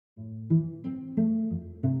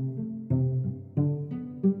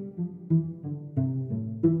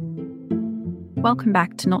Welcome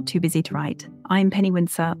back to Not Too Busy to Write. I'm Penny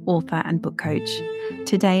Windsor, author and book coach.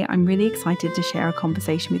 Today, I'm really excited to share a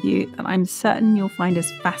conversation with you that I'm certain you'll find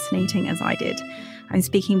as fascinating as I did. I'm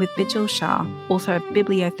speaking with Bijal Shah, author of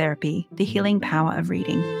Bibliotherapy, The Healing Power of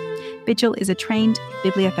Reading. Bijal is a trained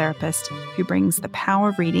bibliotherapist who brings the power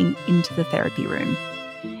of reading into the therapy room.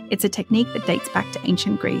 It's a technique that dates back to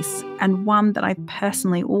ancient Greece and one that I've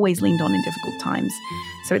personally always leaned on in difficult times.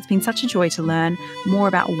 So it's been such a joy to learn more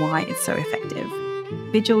about why it's so effective.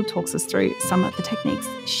 Bijal talks us through some of the techniques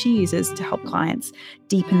she uses to help clients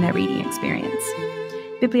deepen their reading experience.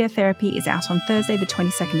 Bibliotherapy is out on Thursday, the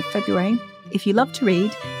 22nd of February. If you love to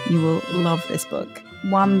read, you will love this book,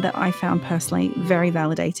 one that I found personally very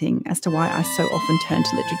validating as to why I so often turn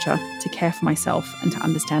to literature to care for myself and to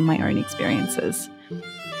understand my own experiences.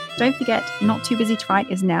 Don't forget, Not Too Busy to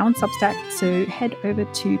Write is now on Substack, so head over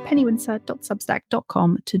to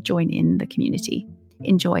pennywindsor.substack.com to join in the community.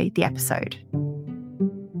 Enjoy the episode.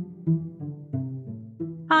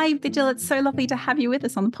 Hi, Bijal. It's so lovely to have you with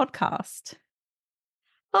us on the podcast.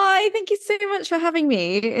 Hi, thank you so much for having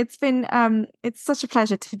me. It's been it's such a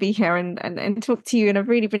pleasure to be here and talk to you, and I've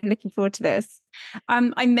really been looking forward to this.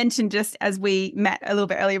 I mentioned just as we met a little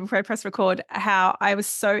bit earlier before I press record how I was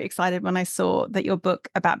so excited when I saw that your book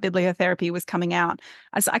about bibliotherapy was coming out.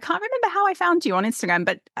 I can't remember how I found you on Instagram,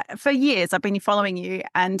 but for years I've been following you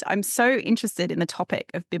and I'm so interested in the topic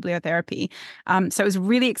of bibliotherapy. So it was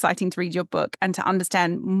really exciting to read your book and to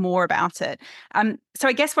understand more about it. So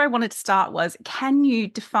I guess where I wanted to start was, can you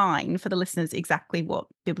define for the listeners exactly what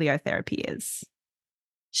bibliotherapy is?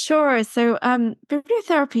 Sure. So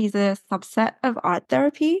bibliotherapy is a subset of art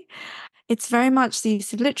therapy. It's very much the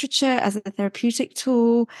use of literature as a therapeutic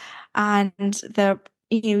tool, and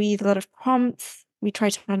we use a lot of prompts. We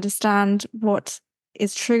try to understand what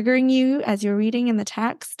is triggering you as you're reading in the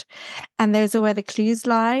text, and those are where the clues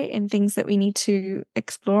lie in things that we need to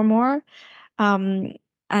explore more. And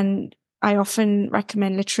I often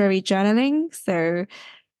recommend literary journaling, so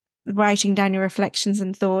writing down your reflections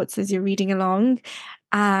and thoughts as you're reading along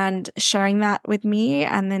and sharing that with me.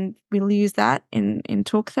 And then we'll use that in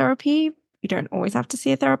talk therapy. You don't always have to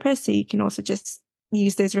see a therapist, so you can also just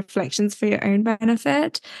use those reflections for your own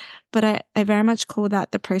benefit. But I very much call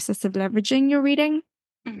that the process of leveraging your reading.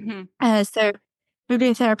 Mm-hmm. So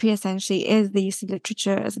bibliotherapy essentially is the use of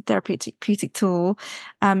literature as a therapeutic tool,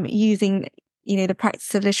 using the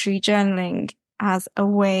practice of literary journaling as a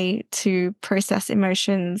way to process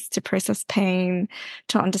emotions, to process pain,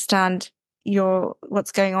 to understand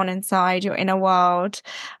what's going on inside your inner world,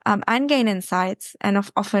 and gain insights. And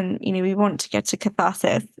often, we want to get to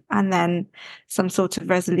catharsis and then some sort of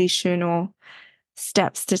resolution or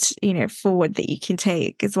steps to forward that you can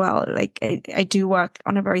take as well. Like I do work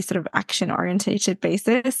on a very sort of action orientated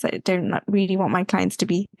basis. I don't really want my clients to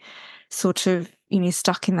be sort of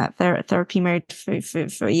stuck in that therapy mode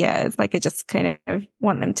for years. Like I just kind of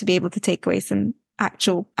want them to be able to take away some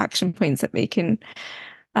actual action points that they can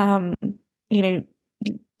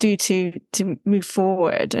do to move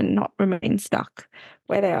forward and not remain stuck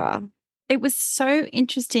where they are. It was so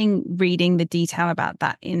interesting reading the detail about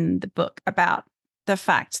that in the book, about the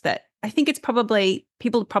fact that I think it's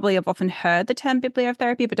people probably have often heard the term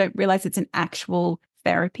bibliotherapy, but don't realize it's an actual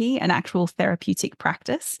therapy, an actual therapeutic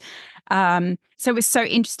practice. So it was so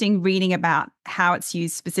interesting reading about how it's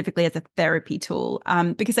used specifically as a therapy tool,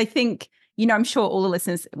 because I think, I'm sure all the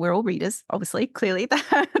listeners, we're all readers, obviously, clearly,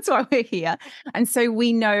 that's why we're here. And so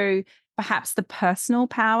we know perhaps the personal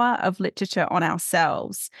power of literature on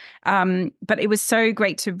ourselves. But it was so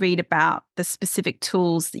great to read about the specific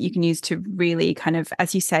tools that you can use to really kind of,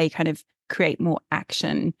 as you say, kind of create more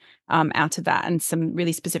action out of that, and some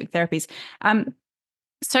really specific therapies.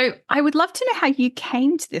 So I would love to know how you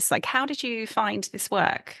came to this. Like, how did you find this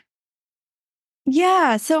work?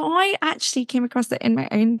 Yeah, so I actually came across it in my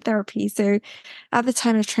own therapy. So at the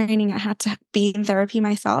time of training, I had to be in therapy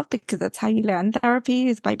myself, because that's how you learn therapy,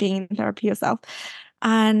 is by being in therapy yourself.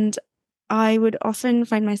 And I would often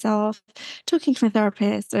find myself talking to my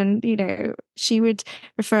therapist, and, she would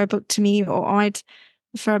refer a book to me, or I'd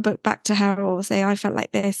refer a book back to her, or say, I felt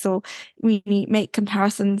like this, or we make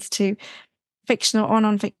comparisons to fictional or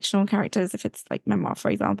non-fictional characters, if it's like memoir,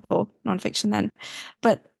 for example, non-fiction then.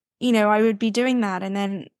 But I would be doing that, and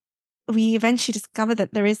then we eventually discovered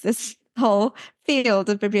that there is this whole field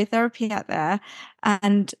of bibliotherapy out there,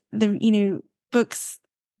 and books.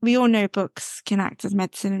 We all know books can act as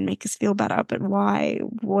medicine and make us feel better, but why?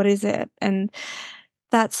 What is it? And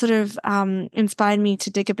that sort of inspired me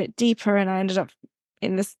to dig a bit deeper, and I ended up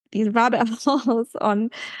in these rabbit holes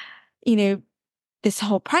on, this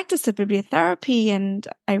whole practice of bibliotherapy, and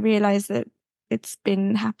I realized that it's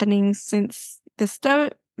been happening since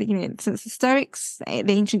since the Stoics,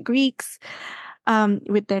 the ancient Greeks,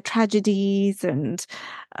 with their tragedies and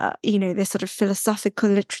their sort of philosophical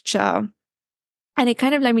literature. And it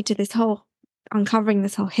kind of led me to uncovering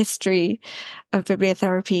this whole history of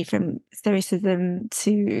bibliotherapy, from Stoicism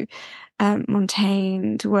to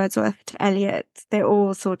Montaigne to Wordsworth to Eliot. They're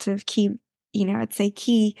all sort of key, I'd say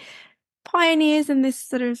key pioneers in this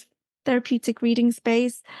sort of therapeutic reading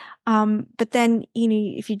space. But then,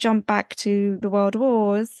 if you jump back to the World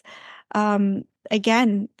Wars,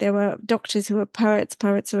 again, there were doctors who were poets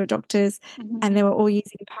who were doctors, and they were all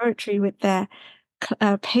using poetry with their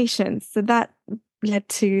patients. So that led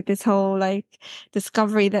to this whole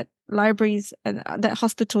discovery that libraries and that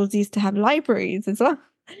hospitals used to have libraries as well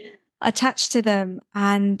attached to them,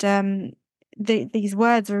 and these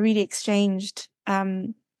words were really exchanged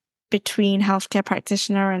between healthcare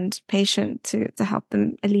practitioner and patient to help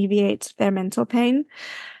them alleviate their mental pain.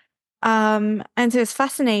 And so it's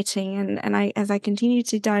fascinating, and as I continue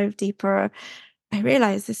to dive deeper, I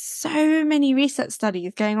realize there's so many research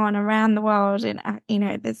studies going on around the world, and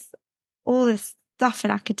there's all this stuff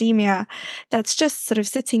in academia that's just sort of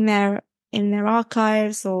sitting there in their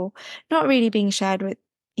archives or not really being shared with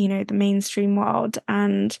the mainstream world.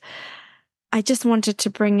 And I just wanted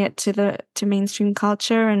to bring it to mainstream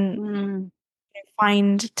culture and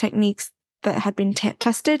find techniques that had been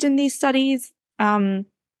tested in these studies, to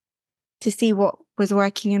see what was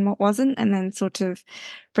working and what wasn't, and then sort of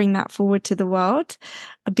bring that forward to the world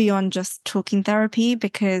beyond just talking therapy,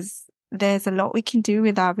 because there's a lot we can do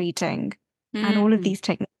with our reading. And all of these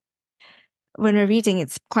techniques, when we're reading,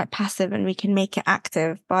 it's quite passive, and we can make it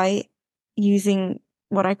active by using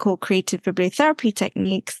what I call creative bibliotherapy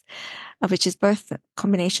techniques, which is both a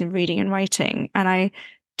combination of reading and writing. And I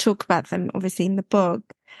talk about them obviously in the book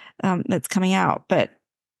that's coming out, but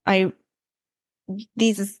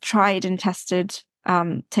these are tried and tested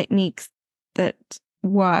techniques that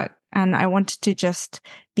work. And I wanted to just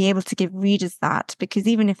be able to give readers that, because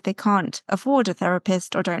even if they can't afford a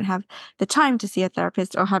therapist or don't have the time to see a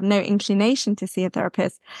therapist or have no inclination to see a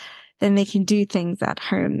therapist, then they can do things at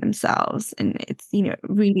home themselves. And it's,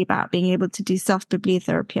 really about being able to do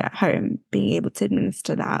self-bibliotherapy at home, being able to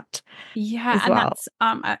administer that. Yeah, and well.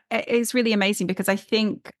 That's it's really amazing, because I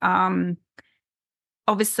think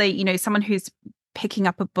obviously, someone who's picking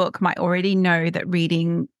up a book might already know that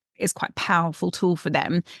reading is quite a powerful tool for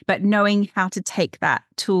them, but knowing how to take that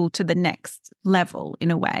tool to the next level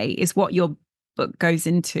in a way is what your book goes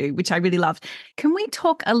into, which I really loved. Can we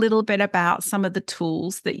talk a little bit about some of the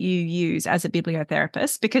tools that you use as a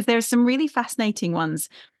bibliotherapist? Because there's some really fascinating ones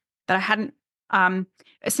that I hadn't,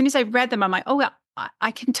 as soon as I read them, I'm like, oh,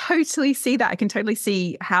 I can totally see that. I can totally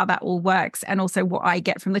see how that all works, and also what I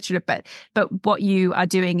get from literature. But what you are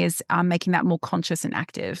doing is making that more conscious and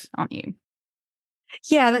active, aren't you?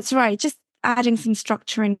 Yeah, that's right. Just adding some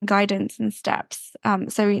structure and guidance and steps.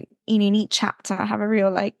 So in each chapter, I have a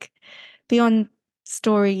real beyond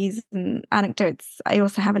stories and anecdotes, I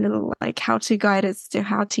also have a little how-to guide as to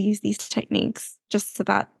how to use these techniques, just so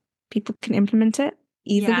that people can implement it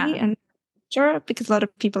easily and structure, because a lot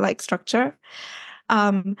of people like structure.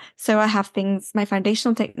 So I have things. My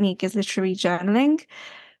foundational technique is literary journaling,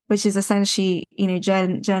 which is essentially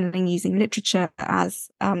journaling using literature as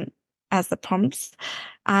the prompts.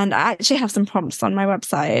 And I actually have some prompts on my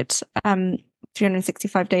website,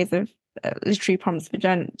 365 days of literary prompts for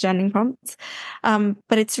journaling prompts.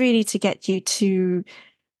 But it's really to get you to,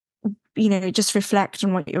 just reflect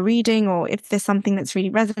on what you're reading, or if there's something that's really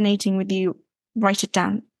resonating with you, write it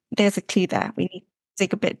down. There's a clue there. We need to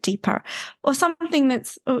dig a bit deeper. Or something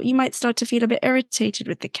you might start to feel a bit irritated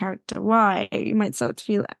with the character. Why? You might start to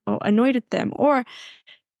feel annoyed at them, or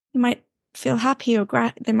you might feel happy, or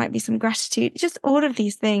there might be some gratitude. Just all of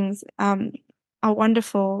these things are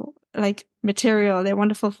wonderful, material. They're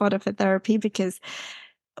wonderful fodder for therapy, because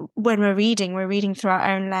when we're reading through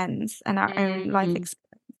our own lens and our own life experience.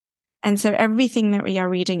 And so everything that we are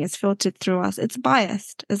reading is filtered through us. It's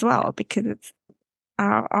biased as well, because it's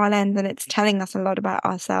our lens, and it's telling us a lot about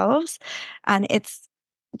ourselves, and it's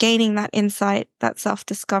gaining that insight, that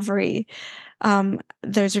self-discovery.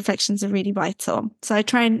 Those reflections are really vital. So I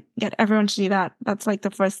try and get everyone to do that. That's the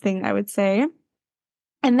first thing I would say.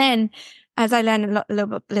 And then as I learn a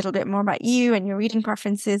little bit more about you and your reading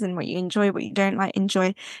preferences and what you enjoy, what you don't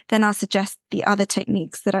enjoy, then I'll suggest the other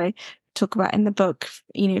techniques that I talk about in the book,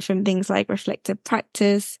 from things like reflective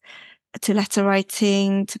practice to letter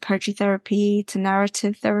writing, to poetry therapy, to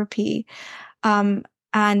narrative therapy.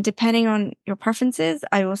 And depending on your preferences,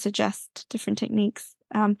 I will suggest different techniques.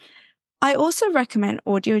 I also recommend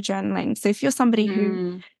audio journaling. So if you're somebody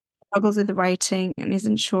who struggles with writing and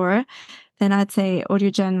isn't sure, then I'd say audio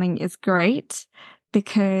journaling is great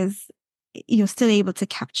because you're still able to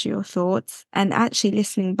capture your thoughts, and actually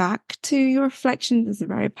listening back to your reflections is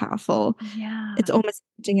very powerful. Yeah. It's almost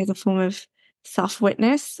acting as a form of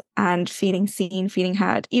self-witness and feeling seen, feeling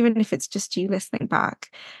heard, even if it's just you listening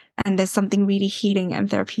back. And there's something really healing and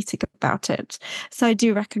therapeutic about it. So I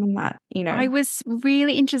do recommend that, I was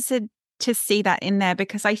really interested to see that in there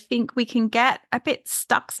because I think we can get a bit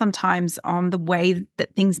stuck sometimes on the way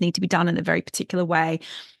that things need to be done in a very particular way.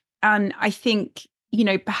 And I think,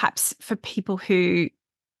 perhaps for people who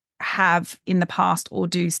have in the past or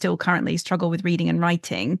do still currently struggle with reading and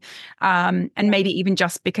writing, and maybe even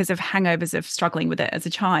just because of hangovers of struggling with it as a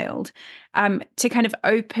child, to kind of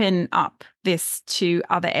open up this to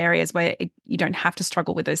other areas where you don't have to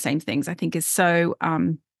struggle with those same things, I think is so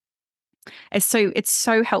it's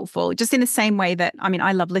so helpful. Just in the same way that, I mean,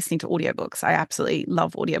 I love listening to audiobooks. I absolutely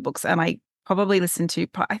love audiobooks, and I probably listen to,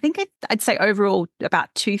 I think I'd say overall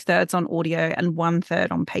about 2/3 on audio and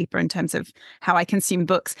 1/3 on paper in terms of how I consume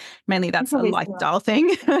books. Mainly that's a lifestyle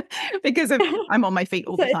thing because I'm on my feet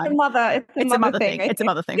all the time. It's a mother thing. It's a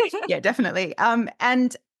mother thing. Yeah, definitely.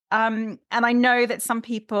 And I know that some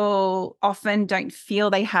people often don't feel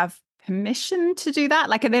they have permission to do that.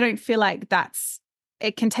 Like they don't feel like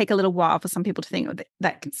it can take a little while for some people to think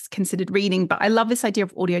that's considered reading. But I love this idea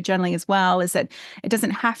of audio journaling as well, is that it doesn't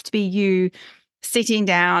have to be you sitting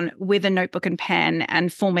down with a notebook and pen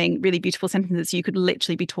and forming really beautiful sentences. You could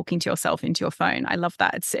literally be talking to yourself into your phone. I love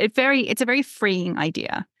that. It's a very freeing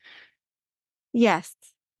idea. Yes.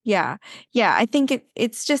 Yeah. Yeah. I think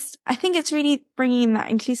I think it's really bringing that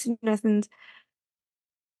inclusiveness. And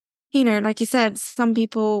like you said, some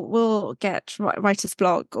people will get writer's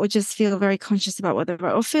block or just feel very conscious about what they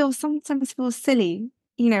write, or sometimes feel silly,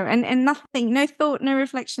 and nothing, no thought, no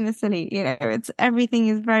reflection is silly. It's everything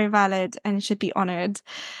is very valid and should be honored.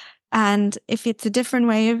 And if it's a different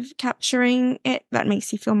way of capturing it that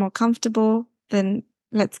makes you feel more comfortable, then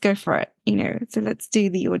let's go for it, so let's do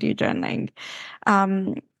the audio journaling.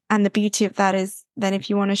 And the beauty of that is then if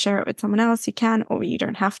you want to share it with someone else, you can, or you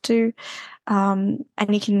don't have to. And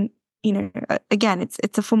you can, again,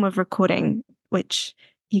 it's a form of recording, which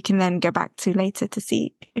you can then go back to later to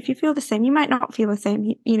see if you feel the same. You might not feel the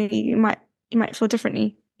same. You might feel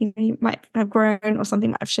differently. You might have grown or something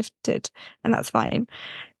might have shifted, and that's fine.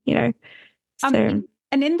 So.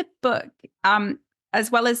 And in the book, as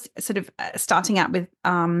well as sort of starting out with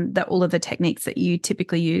all of the techniques that you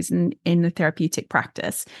typically use in the therapeutic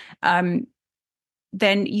practice,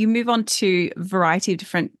 then you move on to a variety of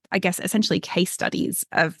different, I guess, essentially case studies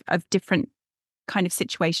of different kind of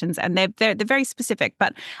situations, and they're very specific.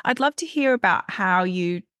 But I'd love to hear about how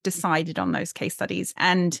you decided on those case studies,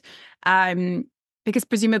 and because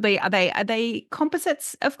presumably are they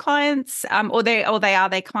composites of clients, or are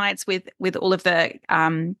they clients with all of the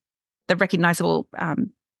recognizable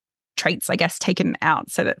traits, I guess, taken out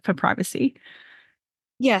so that for privacy.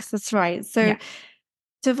 Yes, that's right. So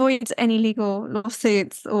to avoid any legal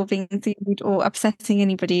lawsuits or being sued or upsetting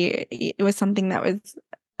anybody, it was something that was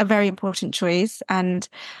a very important choice. And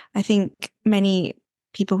I think many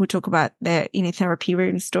people who talk about their therapy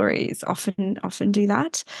room stories often do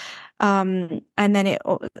that. And then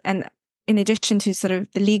and in addition to sort of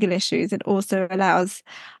the legal issues, it also allows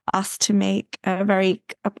us to make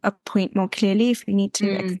a point more clearly if we need to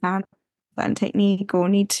expand that technique or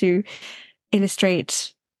need to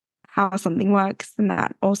illustrate how something works, and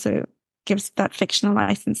that also gives that fictional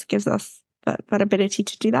license, gives us that ability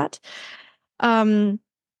to do that.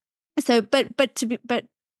 So, but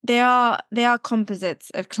they are composites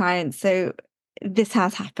of clients. So this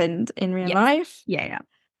has happened in real life. Yeah.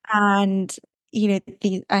 And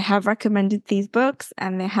I have recommended these books,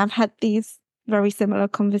 and they have had these very similar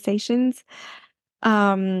conversations.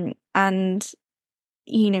 And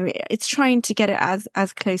it's trying to get it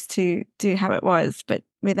as close to how it was, but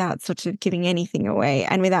without sort of giving anything away,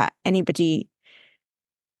 and without anybody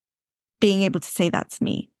being able to say that's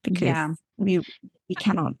me, because we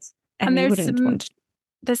cannot, and we wouldn't want to.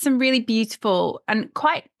 There's some really beautiful and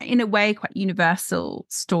quite universal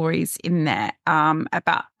stories in there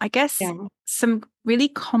about, I guess, some really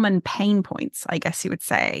common pain points, I guess you would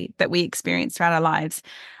say, that we experience throughout our lives.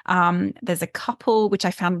 There's a couple, which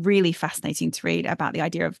I found really fascinating to read, about the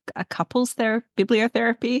idea of a couples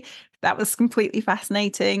bibliotherapy. That was completely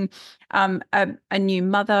fascinating. A new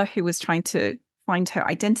mother who was trying to find her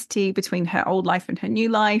identity between her old life and her new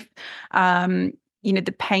life.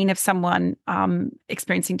 The pain of someone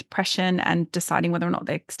experiencing depression and deciding whether or not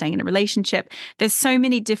they're staying in a relationship. There's so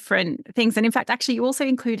many different things. And in fact, actually, you also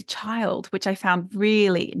include a child, which I found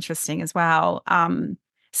really interesting as well.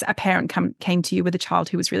 a parent came to you with a child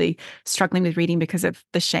who was really struggling with reading because of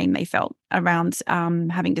the shame they felt around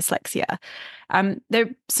having dyslexia. There are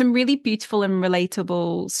some really beautiful and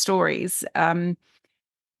relatable stories. I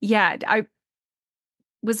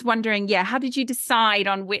was wondering, how did you decide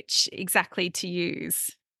on which exactly to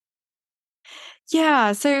use?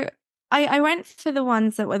 Yeah, so I went for the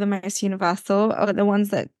ones that were the most universal, or the ones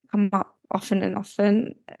that come up often and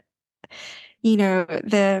often. You know,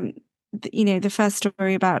 the first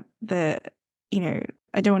story about you know,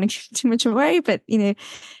 I don't want to give too much away, but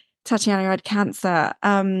Tatiana had cancer.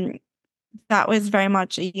 That was very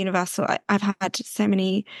much a universal. I've had so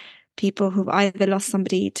many people who've either lost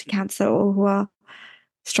somebody to cancer or who are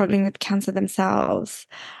struggling with cancer themselves.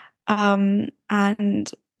 And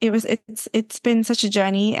it's been such a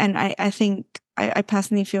journey, and I think I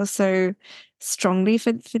personally feel so strongly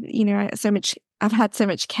for so much. I've had so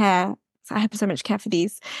much care. I have so much care for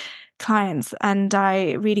these clients, and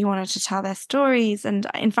I really wanted to tell their stories. And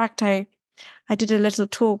in fact, I did a little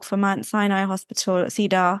talk for Mount Sinai Hospital,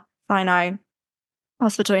 Cedar Sinai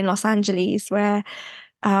Hospital in Los Angeles, where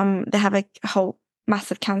they have a whole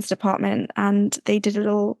massive cancer department, and they did a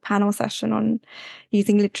little panel session on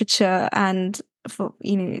using literature and for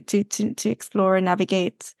to explore and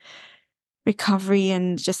navigate recovery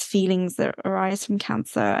and just feelings that arise from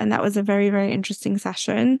cancer. And that was a very, very interesting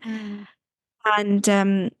session. Mm.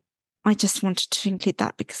 And I just wanted to include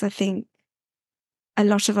that because I think a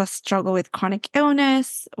lot of us struggle with chronic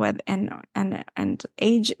illness, and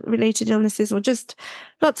age-related illnesses, or just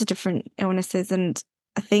lots of different illnesses. And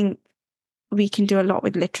I think we can do a lot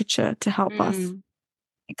with literature to help us when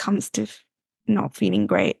it comes to not feeling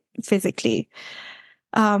great physically,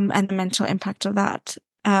 and the mental impact of that.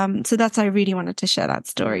 So I really wanted to share that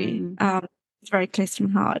story. It's very close to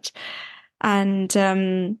my heart. And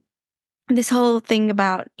this whole thing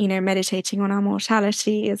about, meditating on our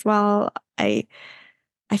mortality as well. I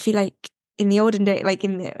feel like in the olden day, like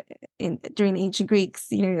during the ancient Greeks,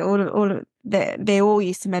 they all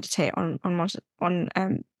used to meditate on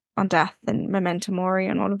death and memento mori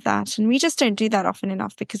and all of that, and we just don't do that often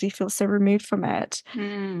enough because we feel so removed from it.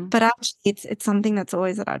 But actually, it's something that's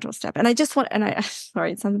always at our doorstep. And I just want,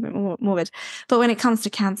 sorry, it sounds a bit more morbid, but when it comes to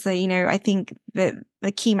cancer, I think that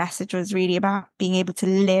the key message was really about being able to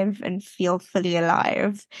live and feel fully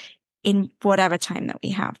alive in whatever time that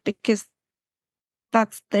we have, because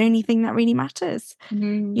that's the only thing that really matters,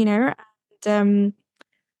 and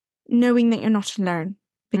knowing that you're not alone,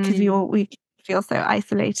 because we feel so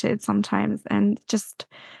isolated sometimes, and just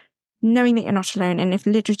knowing that you're not alone. And if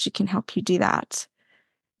literature can help you do that,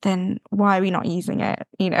 then why are we not using it?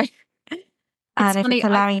 And if it's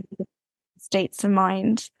allowing states of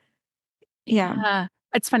mind. Yeah.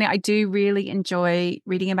 It's funny. I do really enjoy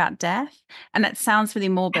reading about death, and that sounds really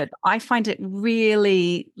morbid. I find it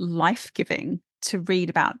really life-giving to read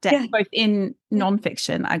about death, both in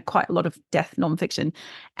nonfiction. I quite a lot of death nonfiction,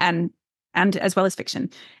 and as well as fiction.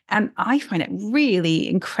 And I find it really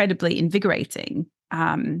incredibly invigorating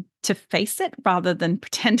to face it rather than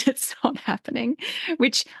pretend it's not happening,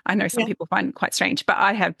 which I know some people find quite strange, but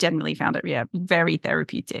I have generally found it, very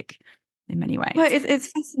therapeutic in many ways. Well, it's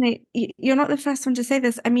fascinating. You're not the first one to say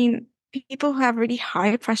this. I mean, people who have really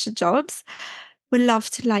high pressure jobs would love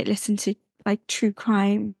to listen to true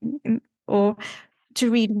crime, or to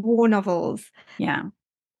read war novels. Yeah.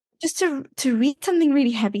 Just to read something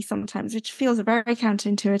really heavy sometimes, which feels very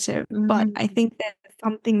counterintuitive. But I think there's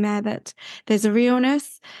something there, that there's a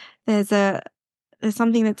realness. There's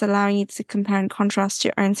something that's allowing you to compare and contrast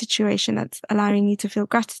your own situation, that's allowing you to feel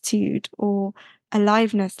gratitude or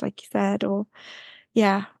aliveness, like you said, or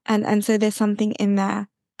and so there's something in there,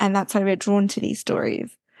 and that's why we're drawn to these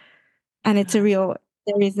stories. And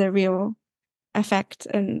there is a real effect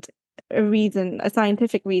and a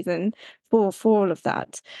scientific reason for all of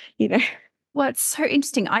that, Well, it's so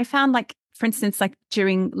interesting. I found, for instance,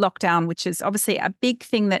 during lockdown, which is obviously a big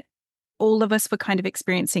thing that all of us were kind of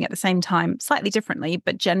experiencing at the same time, slightly differently,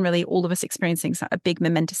 but generally all of us experiencing a big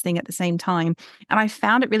momentous thing at the same time. And I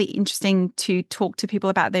found it really interesting to talk to people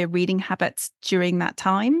about their reading habits during that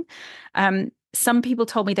time. Some people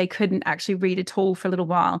told me they couldn't actually read at all for a little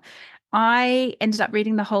while. I ended up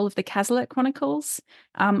reading the whole of the Cazalet Chronicles.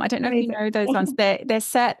 I don't know if you know those ones. They're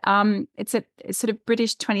set. It's a sort of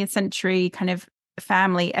British 20th century kind of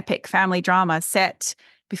epic family drama set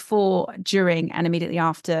before, during, and immediately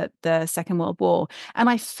after the Second World War. And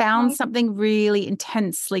I found something really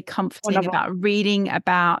intensely comforting about reading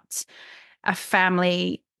about a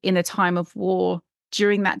family in a time of war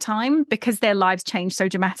during that time, because their lives changed so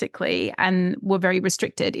dramatically and were very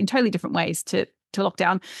restricted in totally different ways to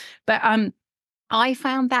lockdown. But I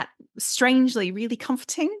found that strangely really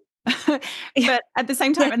comforting. But at the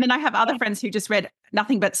same time, and then I have other friends who just read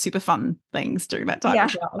nothing but super fun things during that time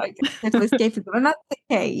as well. Like total escapism, and that's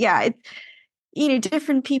okay. Yeah,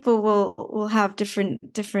 different people will have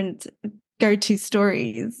different go-to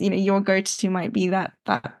stories. Your go-to might be that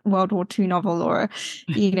World War II novel, or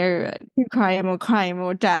true crime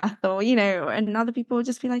or death, or and other people will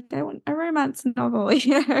just be like, they want a romance novel,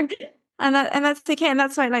 and that's okay. And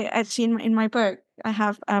that's why, like, actually in my book I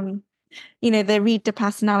have they read the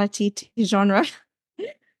personality to genre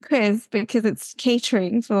quiz, because it's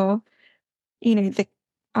catering for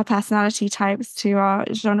our personality types to our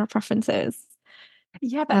genre preferences.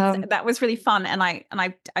 Yeah, that was really fun, and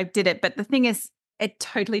I did it. But the thing is, it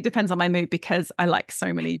totally depends on my mood, because I like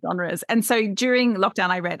so many genres. And so during lockdown,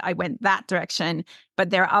 I went that direction. But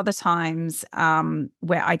there are other times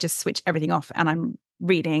where I just switch everything off and I'm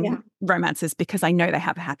reading romances, because I know they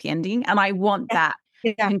have a happy ending, and I want that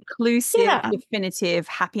conclusive, definitive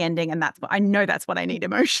happy ending, and I know that's what I need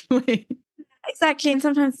emotionally. Exactly. And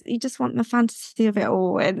sometimes you just want the fantasy of it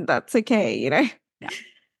all, and that's okay,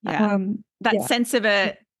 Yeah. That sense of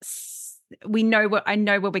I know where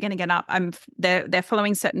we're going to get up. They're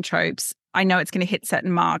following certain tropes. I know it's going to hit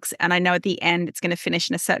certain marks, and I know at the end it's going to finish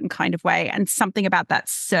in a certain kind of way. And something about that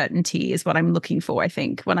certainty is what I'm looking for, I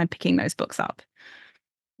think, when I'm picking those books up.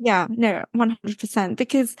 Yeah, no, 100%,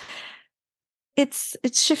 because it's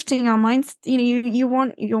shifting our minds. You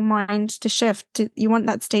want your mind to shift. You want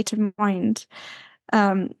that state of mind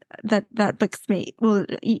that books will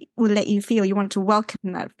let you feel. You want to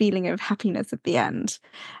welcome that feeling of happiness at the end,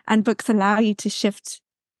 and books allow you to shape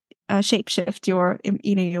shift your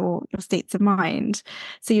states of mind.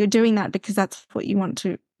 So you're doing that because that's what you want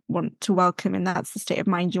to welcome, and that's the state of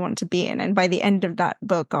mind you want to be in. And by the end of that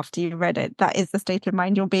book, after you read it, that is the state of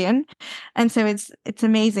mind you'll be in. And so it's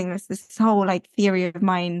amazing. This whole like theory of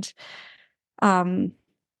mind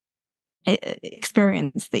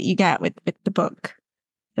experience that you get with the book.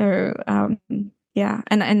 So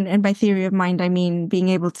and by theory of mind, I mean being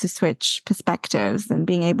able to switch perspectives and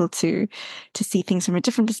being able to see things from a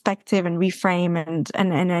different perspective and reframe,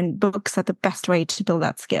 and books are the best way to build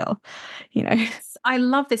that skill. I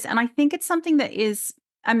love this, and I think it's something that is.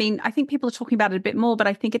 I mean, I think people are talking about it a bit more, but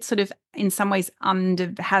I think it's sort of, in some ways,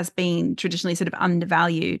 has been traditionally sort of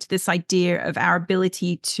undervalued. This idea of our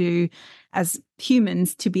ability to, as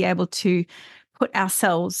humans, to be able to put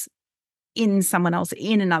ourselves in someone else,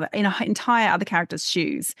 in an entire other character's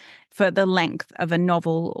shoes for the length of a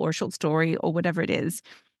novel or a short story or whatever it is,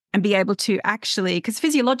 and be able to actually, because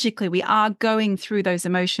physiologically we are going through those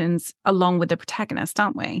emotions along with the protagonist,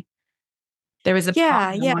 aren't we? There is a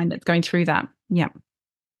part of the mind that's going through that.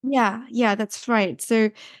 Yeah, that's right.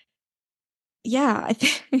 So I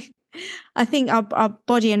think our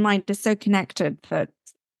body and mind are so connected that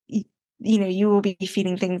you will be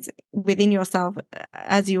feeling things within yourself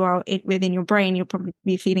as you are within your brain. You'll probably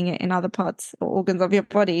be feeling it in other parts or organs of your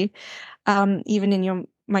body, even in your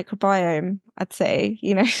microbiome, I'd say.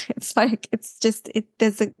 It's like, it's just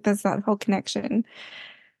there's that whole connection.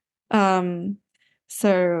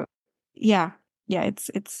 So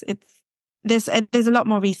it's there's a lot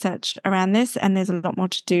more research around this, and there's a lot more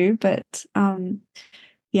to do, but we're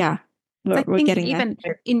getting even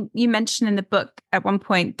there. You mentioned in the book at one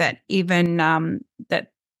point that even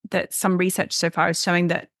that some research so far is showing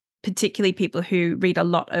that particularly people who read a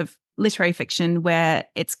lot of literary fiction where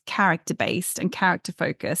it's character based and character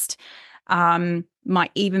focused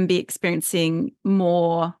might even be experiencing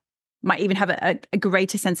more, might even have a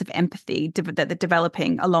greater sense of empathy that they're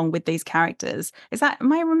developing along with these characters.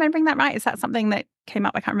 Am I remembering that right? Is that something that came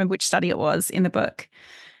up? I can't remember which study it was in the book.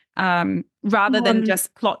 Rather than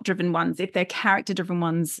just plot-driven ones, if they're character-driven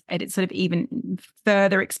ones, it sort of even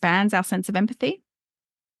further expands our sense of empathy.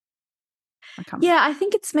 I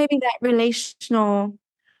think it's maybe that relational.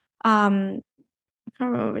 I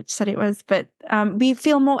can't remember which study it was, but we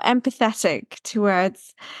feel more empathetic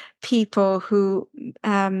towards people who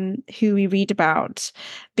we read about,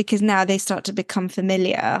 because now they start to become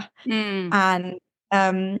familiar,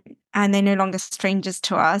 and they're no longer strangers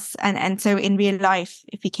to us. And so in real life,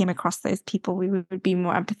 if we came across those people, we would be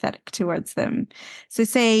more empathetic towards them. So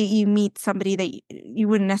say you meet somebody that you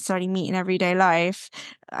wouldn't necessarily meet in everyday life.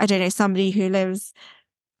 I don't know, somebody who lives,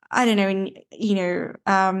 I don't know,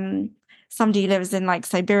 somebody who lives in like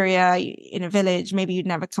Siberia in a village. Maybe you'd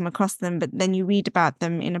never come across them, but then you read about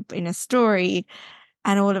them in a story,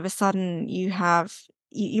 and all of a sudden you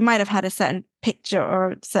might have had a certain picture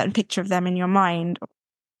of them in your mind,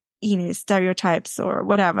 stereotypes or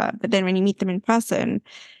whatever. But then when you meet them in person,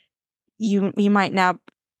 you might now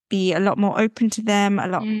be a lot more open to them, a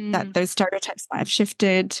lot that Mm. those stereotypes might have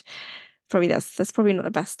shifted. Probably that's probably not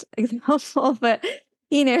the best example, but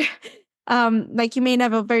you know, like you may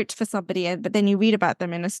never vote for somebody, but then you read about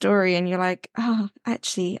them in a story and you're like, oh,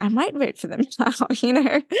 actually, I might vote for them now, you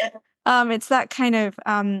know. It's that kind of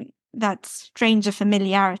that stranger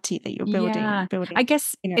familiarity that you're Yeah. building, I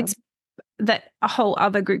guess you know. it's that a whole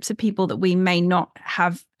other groups of people that we may not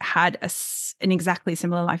have had an exactly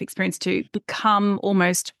similar life experience to become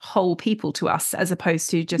almost whole people to us, as opposed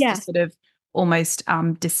to just a Yes. sort of almost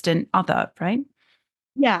distant other, right?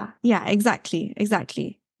 Yeah. Yeah. Exactly.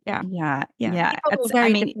 Exactly. Yeah. Yeah. Yeah. Yeah. People are I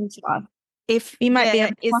very mean, different to us. if We might there be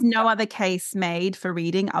able to is talk no about. other case made for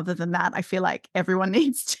reading other than that, I feel like everyone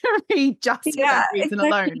needs to read just for Yeah, that reason exactly.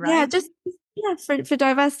 alone, Yeah, right? just yeah, for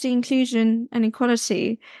diversity, inclusion, and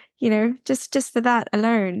equality, you know, just for that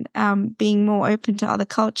alone, being more open to other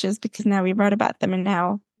cultures because now we read about them and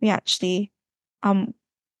now we actually um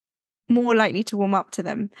more likely to warm up to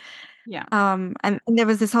them. Yeah. And there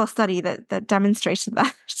was this whole study that demonstrated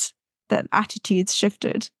that that attitudes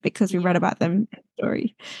shifted because we read Yeah. about them in the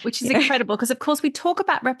story. Which is You know? incredible because, of course, we talk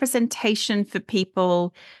about representation for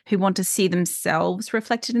people who want to see themselves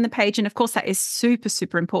reflected in the page. And of course, that is super,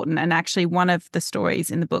 super important. And actually, one of the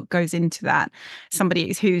stories in the book goes into that.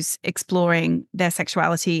 Somebody who's exploring their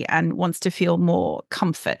sexuality and wants to feel more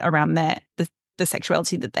comfort around the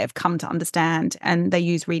sexuality that they've come to understand, and they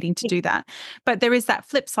use reading to do that. But there is that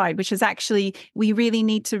flip side, which is actually we really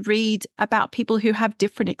need to read about people who have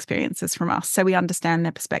different experiences from us so we understand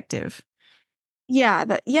their perspective.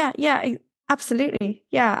 Absolutely.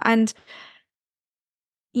 Yeah. And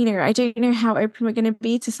you know, I don't know how open we're going to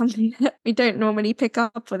be to something that we don't normally pick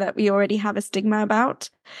up or that we already have a stigma about.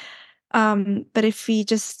 But if we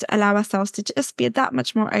just allow ourselves to just be that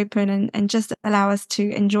much more open and just allow us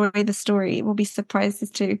to enjoy the story, we'll be surprised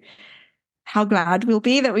as to how glad we'll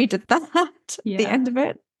be that we did that at the Yeah. end of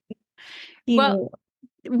it. You Well,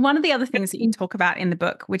 know, one of the other things that you talk about in the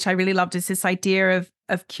book, which I really loved, is this idea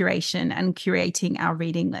of curation and curating our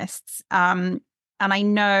reading lists. And I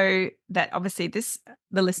know that obviously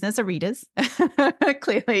the listeners are readers,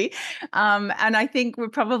 clearly. And I think we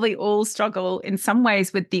probably all struggle in some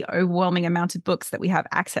ways with the overwhelming amount of books that we have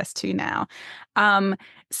access to now.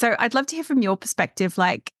 So I'd love to hear from your perspective,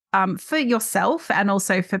 like for yourself and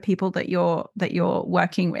also for people that you're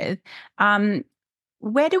working with.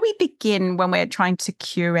 Where do we begin when we're trying to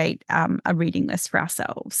curate a reading list for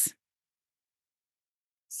ourselves?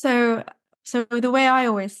 so the way I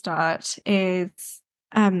always start is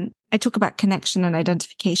I talk about connection and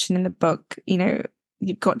identification in the book. You know,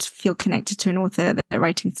 you've got to feel connected to an author, their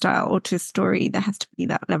writing style, or to a story. There has to be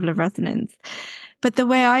that level of resonance. But the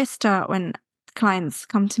way I start when clients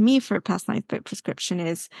come to me for a personalized book prescription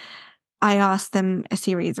is I ask them a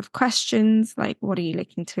series of questions like, what are you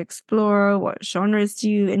looking to explore? What genres do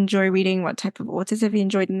you enjoy reading? What type of authors have you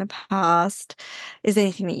enjoyed in the past? Is there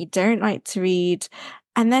anything that you don't like to read?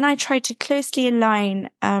 And then I try to closely align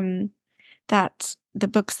that the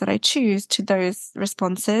books that I choose to those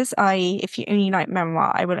responses. I.e., if you only like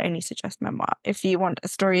memoir, I will only suggest memoir. If you want a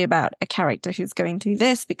story about a character who's going through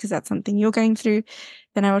this because that's something you're going through,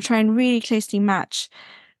 then I will try and really closely match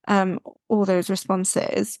all those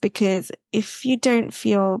responses. Because if you don't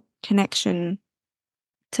feel connection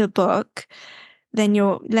to a book, then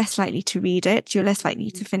you're less likely to read it. You're less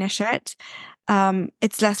likely to finish it.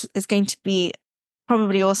 It's going to be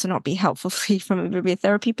probably also not be helpful for you from a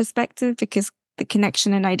bibliotherapy perspective because the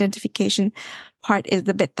connection and identification part is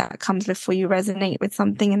the bit that comes before you resonate with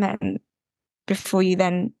something and then before you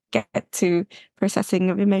then get to processing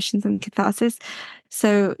of emotions and catharsis.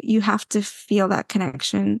 So you have to feel that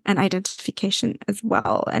connection and identification as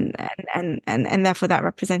well. And therefore that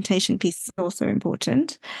representation piece is also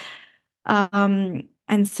important.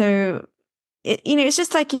 And so you know, it's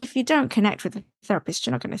just like if you don't connect with a therapist,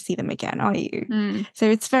 you're not going to see them again, are you? Mm. So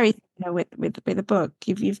it's very similar with a book.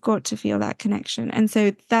 You've got to feel that connection, and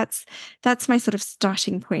so that's my sort of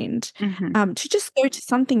starting point. Mm-hmm. To just go to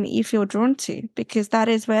something that you feel drawn to, because that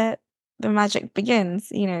is where the magic begins.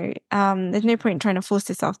 You know, there's no point in trying to force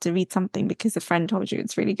yourself to read something because a friend told you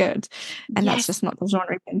it's really good, and that's Yes, just not the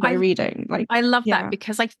genre you enjoy I reading. Like, I love that yeah,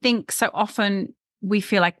 because I think so often we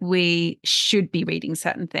feel like we should be reading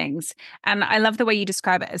certain things. And I love the way you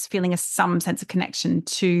describe it as feeling some sense of connection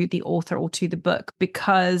to the author or to the book,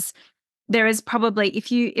 because there is probably,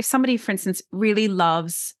 if somebody, for instance, really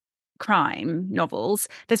loves crime novels,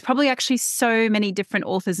 there's probably actually so many different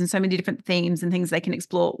authors and so many different themes and things they can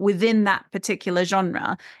explore within that particular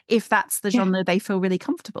genre, if that's the yeah. genre they feel really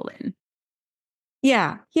comfortable in.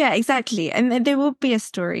 Yeah, exactly. And there will be a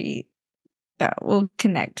story that will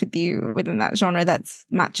connect with you within that genre that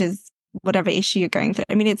matches whatever issue you're going through.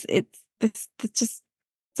 I mean, it's just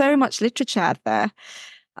so much literature out there,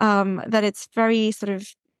 that it's very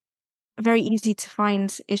easy to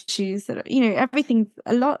find issues that, everything,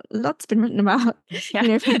 lot's been written about,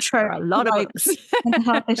 Yeah, from there are a lot of like books.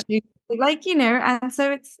 mental health issues, and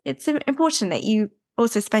so it's important that you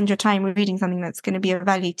also spend your time reading something that's going to be of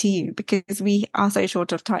value to you, because we are so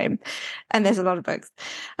short of time and there's a lot of books.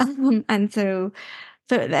 And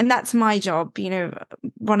and that's my job.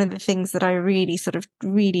 One of the things that I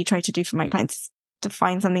really try to do for my clients is to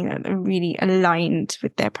find something that are really aligned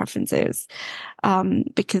with their preferences,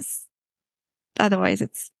 because otherwise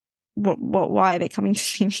it's why are they coming to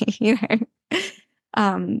see me?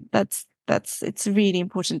 That's it's really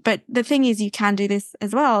important. But the thing is, you can do this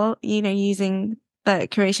as well, using the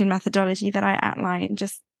curation methodology that I outline,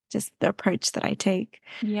 just the approach that I take.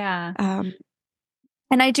 Yeah.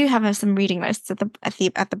 And I do have some reading lists at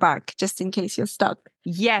the back, just in case you're stuck.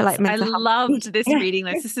 Yes, Like I mental health. loved this reading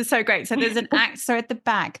list. This is so great. So there's so at the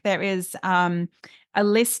back there is a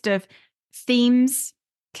list of themes,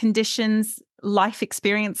 conditions, life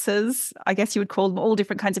experiences, I guess you would call them, all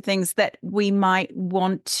different kinds of things that we might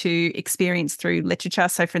want to experience through literature.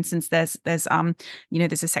 So for instance, there's there's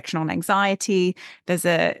a section on anxiety, there's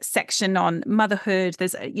a section on motherhood,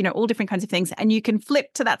 there's all different kinds of things, and you can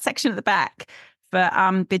flip to that section at the back for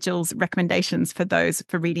Bijal's recommendations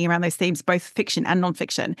for reading around those themes, both fiction and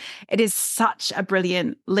nonfiction. It is such a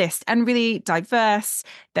brilliant list and really diverse.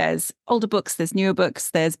 There's older books, there's newer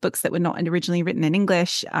books, there's books that were not originally written in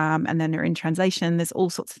English, and then they're in translation. There's all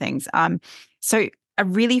sorts of things. So a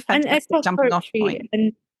really fantastic jumping off point.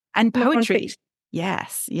 And poetry.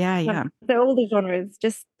 Yes. Yeah. So all the genres,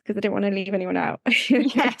 just because I don't want to leave anyone out.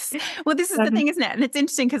 Yes. Well, this is the thing, isn't it? And it's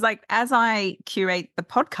interesting because, like, as I curate the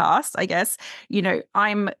podcast, I guess,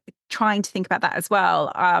 I'm trying to think about that as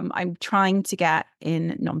well. I'm trying to get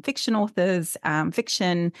in nonfiction authors,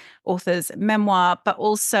 fiction authors, memoir, but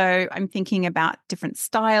also I'm thinking about different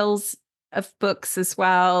styles of books as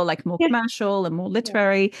well, like more commercial and more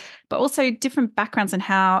literary, but also different backgrounds and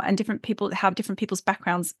how different people's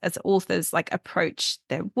backgrounds as authors like approach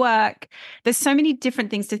their work. There's so many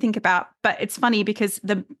different things to think about, but it's funny because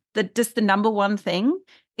the just the number one thing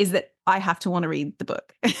is that I have to want to read the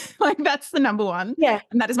book. Like that's the number one. Yeah.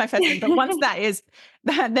 And that is my first thing. But once that is,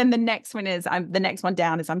 then the next one is the next one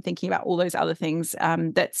down is I'm thinking about all those other things.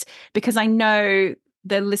 That's because I know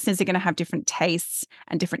the listeners are going to have different tastes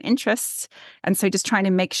and different interests. And so just trying to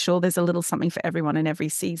make sure there's a little something for everyone in every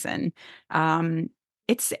season.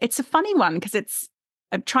 It's a funny one because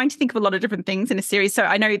I'm trying to think of a lot of different things in a series. So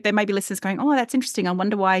I know there may be listeners going, oh, that's interesting. I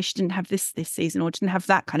wonder why she didn't have this season or didn't have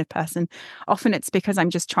that kind of person. Often it's because I'm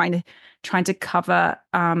just trying to cover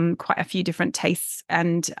quite a few different tastes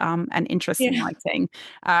and interests in writing.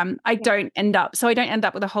 I don't end up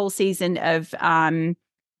with a whole season of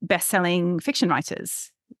best-selling fiction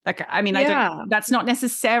writers. Like, I mean, that's not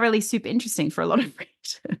necessarily super interesting for a lot of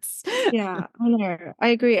readers. Yeah, I know. I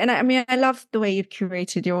agree. And I mean, I love the way you've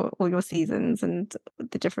curated all your seasons and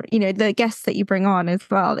the different, the guests that you bring on as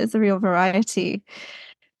well. There's a real variety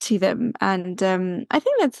to them. And I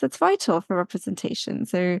think that's vital for representation.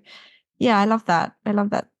 So yeah, I love that.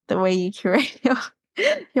 The way you curate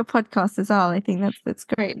your podcast as well. I think that's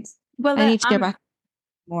great. Well, I need to go back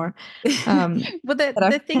more. Well, the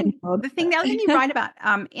other thing you write about,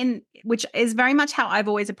 in which is very much how I've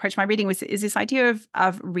always approached my reading, is this idea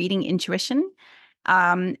of reading intuition,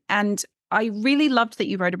 and I really loved that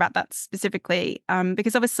you wrote about that specifically,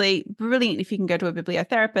 because obviously brilliant if you can go to a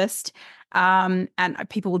bibliotherapist, and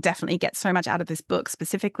people will definitely get so much out of this book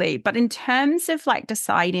specifically. But in terms of like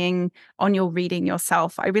deciding on your reading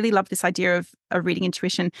yourself, I really love this idea of reading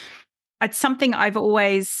intuition. It's something I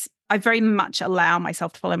very much allow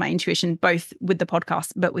myself to follow my intuition, both with the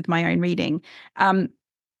podcast, but with my own reading. And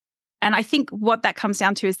I think what that comes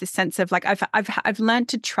down to is this sense of like, I've learned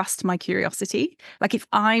to trust my curiosity. Like if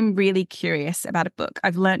I'm really curious about a book,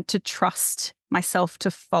 I've learned to trust myself to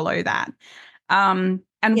follow that.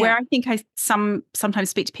 Where I think I sometimes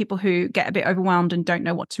speak to people who get a bit overwhelmed and don't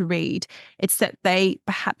know what to read, it's that they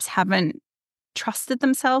perhaps haven't trusted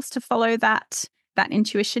themselves to follow that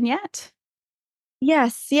intuition yet.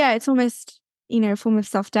 Yes. Yeah. It's almost, a form of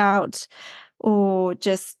self-doubt, or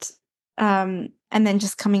just, and then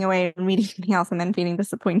just coming away and reading something else and then feeling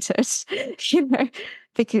disappointed,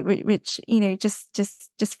 because which,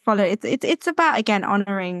 just follow. It's about, again,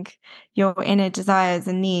 honoring your inner desires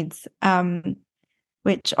and needs,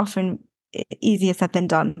 which often easier said than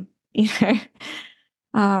done,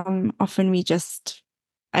 often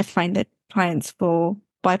I find that clients will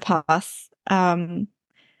bypass,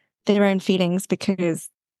 their own feelings because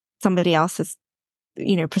somebody else has,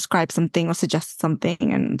 prescribed something or suggested something,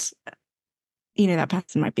 and that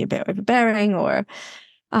person might be a bit overbearing, or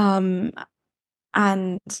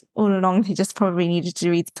and all along they just probably needed to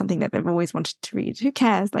read something that they've always wanted to read. Who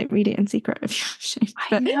cares? Like, read it in secret if you're ashamed.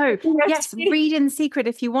 I know. Yes, read in secret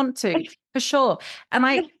if you want to, for sure. And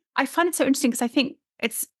I find it so interesting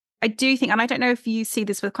because I do think, and I don't know if you see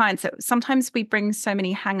this with clients, that sometimes we bring so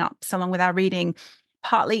many hang-ups along with our reading,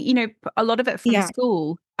 partly, a lot of it from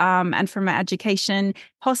school, and from our education,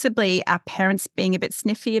 possibly our parents being a bit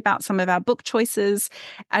sniffy about some of our book choices,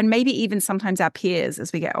 and maybe even sometimes our peers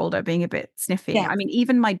as we get older being a bit sniffy. Yeah. I mean,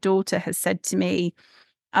 even my daughter has said to me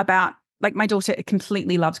about, like, my daughter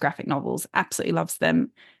completely loves graphic novels, absolutely loves them.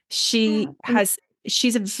 She's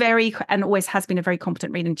a very, and always has been a very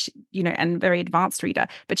competent reader, and very advanced reader,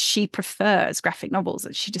 but she prefers graphic novels.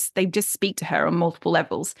 They just speak to her on multiple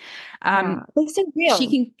levels. They're so real.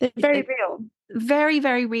 They're very real. Very,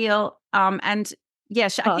 very real. And yeah,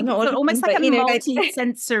 I think it's almost like a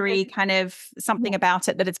multi-sensory kind of something about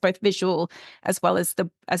it, that it's both visual as well as the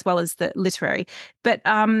literary. But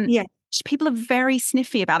people are very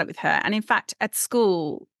sniffy about it with her. And in fact, at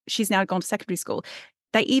school, she's now gone to secondary school,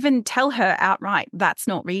 they even tell her outright, that's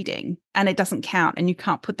not reading and it doesn't count and you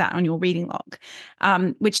can't put that on your reading log,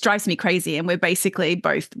 which drives me crazy. And we're basically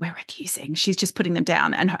we're accusing. She's just putting them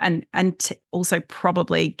down and also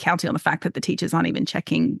probably counting on the fact that the teachers aren't even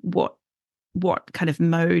checking what kind of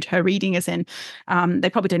mode her reading is in. They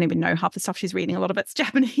probably don't even know half the stuff she's reading. A lot of it's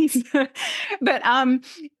Japanese. But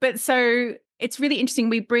so it's really interesting.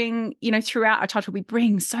 We bring, throughout our childhood, we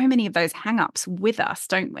bring so many of those hang-ups with us,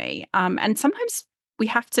 don't we? And sometimes we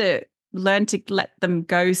have to learn to let them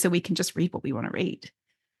go so we can just read what we want to read.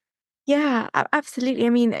 Yeah, absolutely. I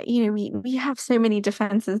mean, we have so many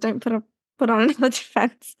defenses. Don't put on another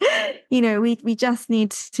defense. We just need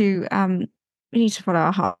to follow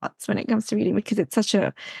our hearts when it comes to reading, because it's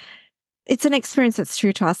an experience that's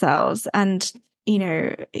true to ourselves, and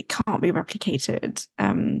it can't be replicated.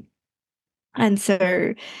 And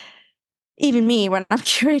so even me, when I'm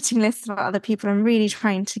curating lists about other people, I'm really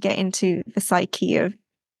trying to get into the psyche of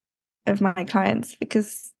my clients,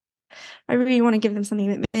 because I really want to give them something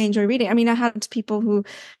that they enjoy reading. I mean, I had people who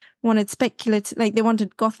wanted speculative, like they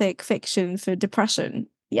wanted gothic fiction for depression.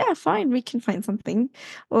 Yeah, fine, we can find something.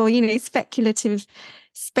 Or, speculative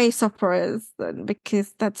space operas,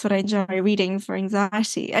 because that's what I enjoy reading for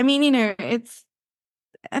anxiety. I mean,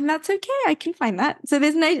 and that's okay. I can find that. So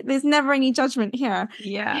there's never any judgment here.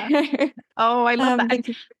 Yeah. Oh, I love that.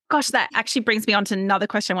 And gosh, that actually brings me on to another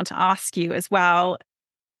question I want to ask you as well.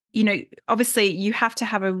 Obviously you have to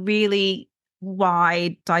have a really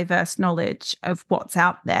wide, diverse knowledge of what's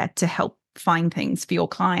out there to help find things for your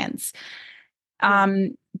clients.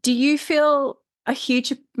 Do you feel a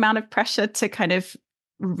huge amount of pressure to kind of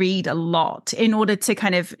read a lot in order to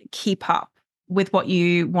kind of keep up with what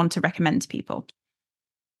you want to recommend to people?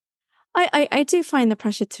 I do find the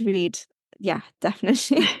pressure to read. Yeah,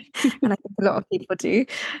 definitely. And I think a lot of people do.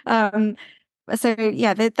 So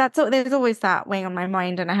yeah, there's always that weighing on my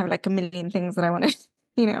mind, and I have like a million things that I want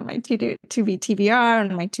to, my to be TBR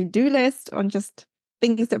and my to-do list on just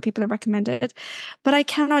things that people have recommended. But I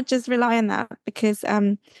cannot just rely on that, because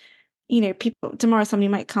people tomorrow, somebody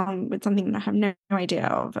might come with something that I have no idea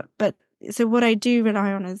of. But so what I do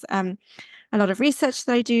rely on is a lot of research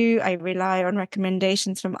that I do. I rely on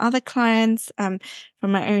recommendations from other clients, from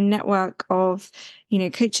my own network of,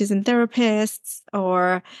 coaches and therapists,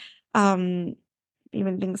 or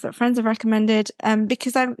even things that friends have recommended.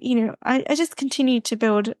 Because I just continue to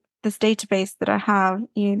build this database that I have,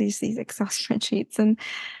 these Excel spreadsheets, and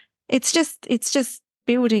it's just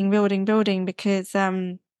building, because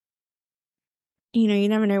you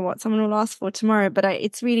never know what someone will ask for tomorrow, but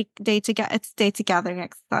it's really data gathering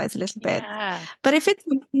exercise a little bit. But if it's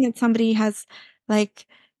something that somebody has like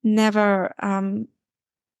never, there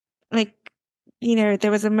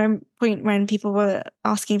was a point when people were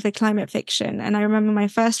asking for climate fiction, and I remember my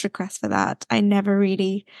first request for that, I never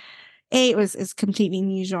really, it was completely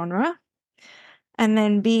new genre. And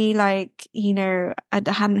then B, I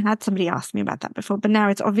hadn't had somebody ask me about that before, but now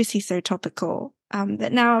it's obviously so topical,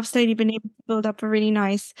 that now I've slowly been able to build up a really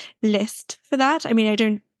nice list for that. I mean, I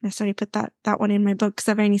don't necessarily put that one in my book, because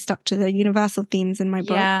I've only stuck to the universal themes in my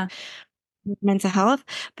book, mental health,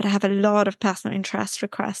 but I have a lot of personal interest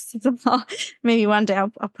requests as well. Maybe one day I'll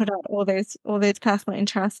put out all those personal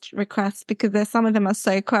interest requests, because some of them are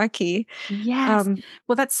so quirky. Yes.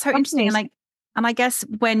 Well, that's so interesting. And I guess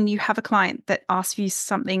when you have a client that asks you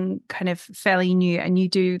something kind of fairly new, and you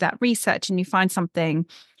do that research and you find something,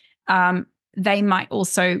 they might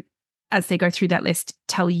also as they go through that list,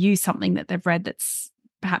 tell you something that they've read that's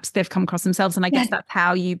perhaps they've come across themselves. And I guess that's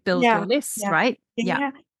how you build your list, right?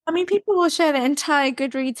 Yeah. I mean, people will share their entire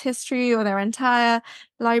Goodreads history or their entire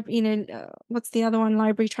library, what's the other one,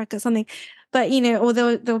 library track or something. But, or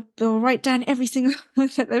they'll write down every single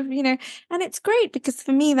that they've, and it's great because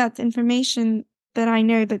for me, that's information that I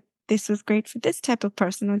know that this was great for this type of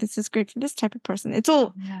person or this is great for this type of person. It's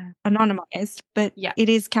all anonymized, but it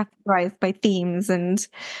is categorized by themes and,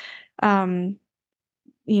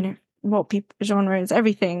 what people, genres,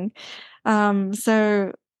 everything.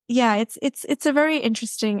 So yeah, it's a very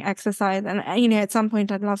interesting exercise. And, at some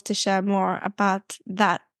point I'd love to share more about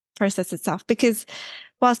that process itself, because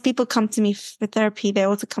whilst people come to me for therapy, they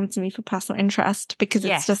also come to me for personal interest because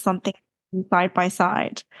it's just something side by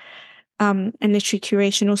side. And literary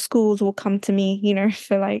curation, or schools will come to me,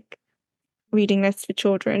 for like reading lists for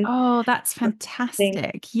children. Oh, that's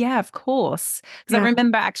fantastic. Yeah, of course. Because I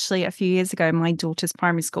remember actually a few years ago, my daughter's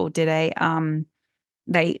primary school did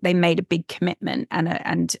they made a big commitment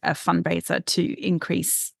and a fundraiser to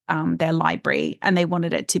increase their library, and they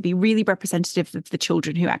wanted it to be really representative of the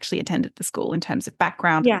children who actually attended the school in terms of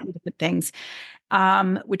background and different things,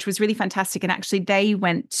 which was really fantastic. And actually they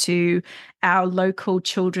went to our local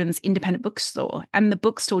children's independent bookstore, and the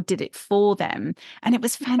bookstore did it for them. And it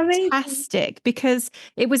was fantastic because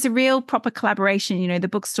it was a real proper collaboration. The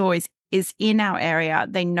bookstore is in our area.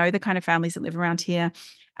 They know the kind of families that live around here.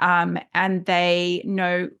 And they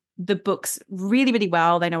know the books really, really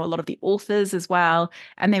well. They know a lot of the authors as well.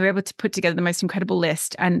 And they were able to put together the most incredible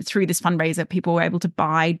list. And through this fundraiser, people were able to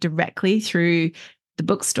buy directly through the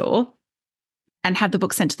bookstore and have the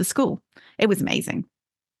book sent to the school. It was amazing.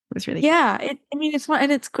 It was really fun. It's fun,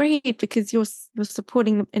 and it's great because you're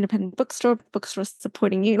supporting the independent bookstore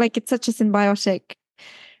supporting you. Like, it's such a symbiotic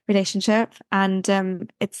relationship, and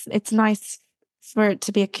it's nice for it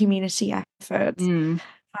to be a community effort.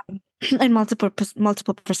 And multiple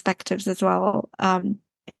perspectives as well. I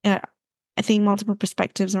think multiple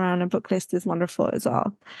perspectives around a book list is wonderful as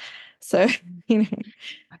well. So,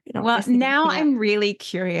 well, now I'm really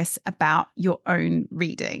curious about your own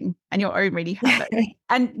reading and your own reading habit.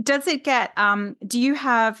 And does it get, do you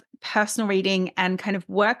have personal reading and kind of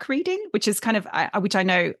work reading, which is kind of, which I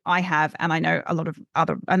know I have, and I know a lot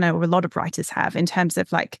of writers have, in terms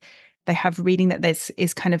of like, they have reading that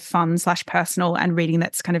is kind of fun / personal, and reading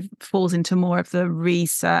that's kind of falls into more of the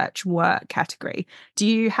research work category. Do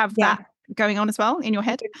you have that going on as well in your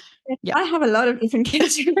head? Yeah, I have a lot of different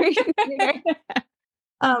categories.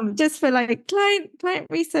 Just for like client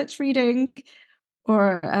research reading,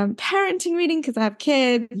 or parenting reading because I have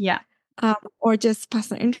kids. Or just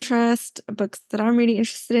personal interest, books that I'm really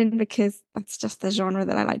interested in because that's just the genre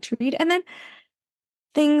that I like to read. And then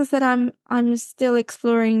things that I'm still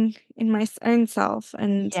exploring in my own self,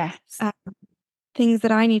 and things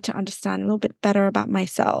that I need to understand a little bit better about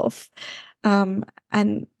myself.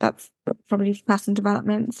 And that's probably personal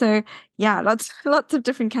development. So yeah, lots of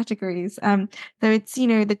different categories. So it's,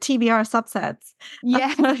 the TBR subsets.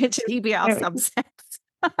 TBR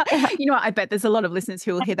subsets. You know what? I bet there's a lot of listeners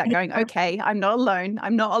who will hear that going, okay, I'm not alone.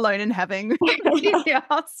 I'm not alone in having TBR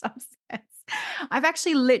subsets. I've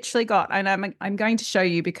actually literally got, and I'm going to show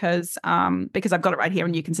you because I've got it right here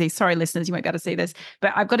and you can see. Sorry, listeners, you won't be able to see this,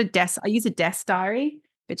 but I've got I use a desk diary,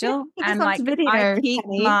 Bijal, and like I keep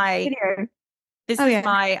my. This is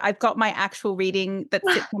I've got my actual reading that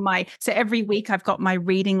sits on so every week I've got my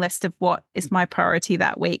reading list of what is my priority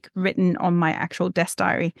that week written on my actual desk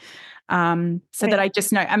diary. So that I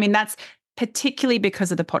just know, that's particularly because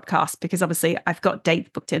of the podcast, because obviously I've got dates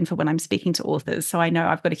booked in for when I'm speaking to authors. So I know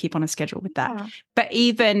I've got to keep on a schedule with that. But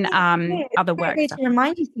even other work stuff. To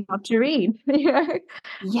remind yourself to read.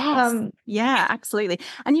 Yes. Yeah, absolutely.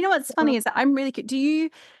 And you know what's funny is that I'm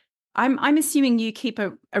really, I'm assuming you keep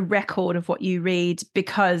a record of what you read,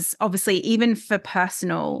 because obviously even for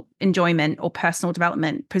personal enjoyment or personal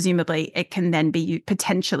development, presumably it can then be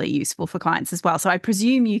potentially useful for clients as well. So I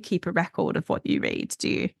presume you keep a record of what you read, do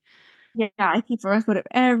you? Yeah, I keep a record of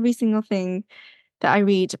every single thing that I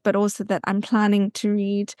read, but also that I'm planning to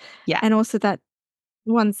read. And also that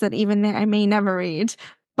ones that even I may never read,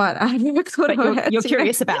 but I have a record of it. You're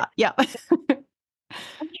curious about. Yeah.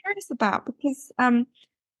 I'm curious about, because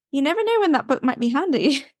you never know when that book might be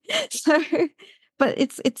handy. So, but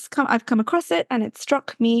I've come across it and it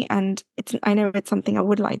struck me, and I know it's something I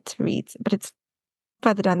would like to read, but it's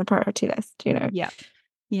further down the priority list,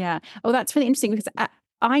 Yeah. Oh, that's really interesting, because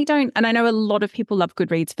I don't, and I know a lot of people love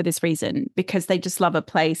Goodreads for this reason, because they just love a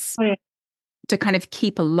place to kind of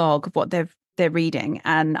keep a log of what they're reading.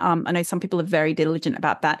 And I know some people are very diligent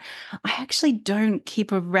about that. I actually don't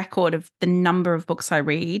keep a record of the number of books I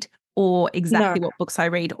read or exactly No. what books I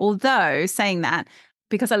read. Although saying that,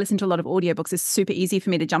 because I listen to a lot of audiobooks, it's super easy for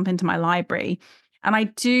me to jump into my library. And I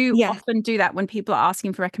do Yes. often do that when people are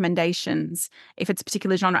asking for recommendations, if it's a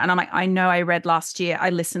particular genre. And I'm like, I know I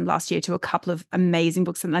listened last year to a couple of amazing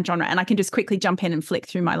books in that genre, and I can just quickly jump in and flick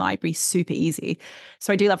through my library super easy.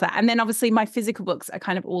 So I do love that. And then obviously my physical books are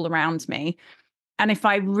kind of all around me. And if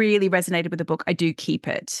I really resonated with a book, I do keep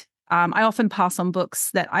it. I often pass on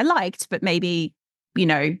books that I liked, but maybe,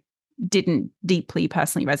 didn't deeply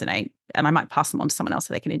personally resonate. And I might pass them on to someone else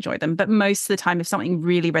so they can enjoy them. But most of the time, if something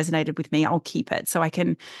really resonated with me, I'll keep it. So I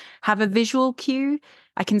can have a visual cue.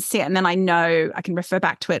 I can see it, and then I know I can refer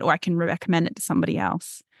back to it, or I can recommend it to somebody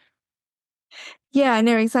else. Yeah, I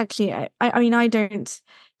know exactly. I mean, I don't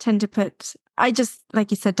tend to I just, like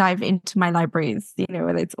you said, dive into my libraries,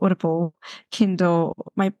 whether it's Audible, Kindle,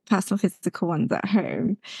 my personal physical ones at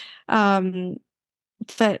home.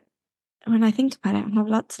 But when I think about it, I have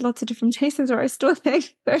lots of different places where I store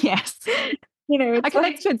things. So, Yes. it's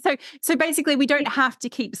Okay, that's good. So basically, we don't have to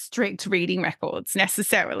keep strict reading records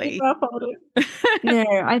necessarily. No,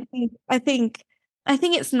 I think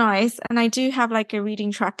it's nice, and I do have like a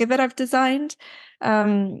reading tracker that I've designed.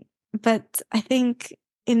 But I think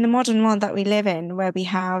in the modern world that we live in, where we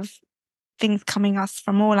have things coming us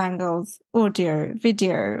from all angles, audio,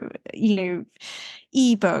 video,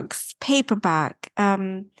 ebooks, paperback,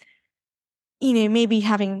 maybe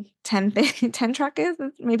having 10 trackers,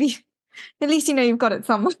 maybe at least you've got it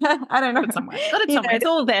somewhere. I don't know. Got it somewhere. It's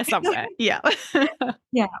all there somewhere. Yeah.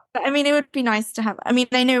 Yeah. But I mean, it would be nice to have. I mean,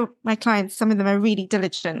 I know my clients, some of them are really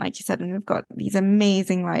diligent, like you said, and they've got these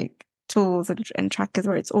amazing like tools and trackers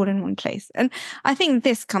where it's all in one place. And I think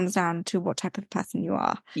this comes down to what type of person you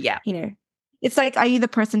are. Yeah. It's like, are you the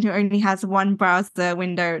person who only has one browser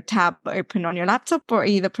window tab open on your laptop, or are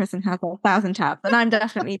you the person who has 1,000 tabs? And I'm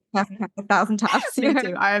definitely the person who has 1,000 tabs. Me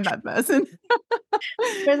too. I am that person.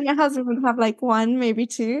 Whereas my husband would have like one, maybe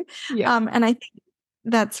two. Yeah. And I think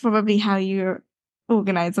that's probably how you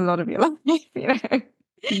organize a lot of your life.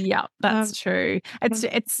 Yeah, that's true.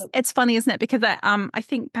 It's funny, isn't it? Because I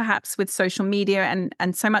think perhaps with social media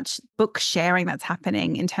and so much book sharing that's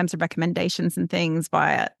happening in terms of recommendations and things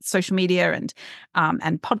via social media and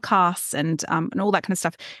podcasts and all that kind of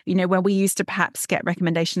stuff. Where we used to perhaps get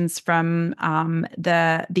recommendations from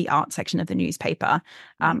the art section of the newspaper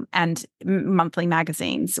and monthly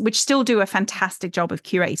magazines, which still do a fantastic job of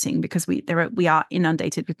curating because we are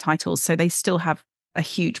inundated with titles, so they still have a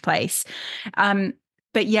huge place.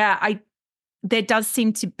 But yeah, there does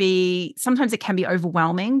seem to be, sometimes it can be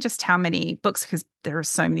overwhelming just how many books, because there are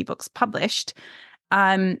so many books published.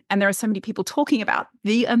 And there are so many people talking about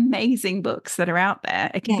the amazing books that are out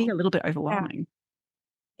there. It can be a little bit overwhelming.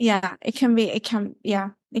 Yeah, it can be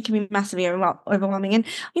massively overwhelming. And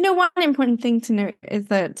one important thing to note is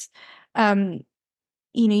that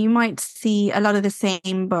you might see a lot of the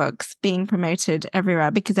same books being promoted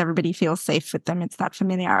everywhere because everybody feels safe with them. It's that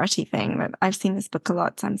familiarity thing that I've seen this book a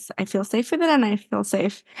lot. So I feel safe with it, and I feel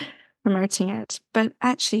safe promoting it. But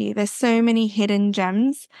actually, there's so many hidden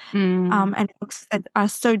gems and books that are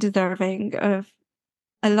so deserving of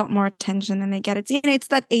a lot more attention than they get. It's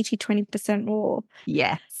that 80-20% rule.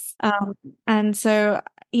 Yes. And so,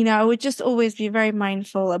 I would just always be very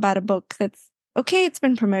mindful about a book that's okay, it's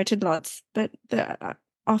been promoted lots, but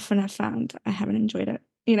often I've found I haven't enjoyed it,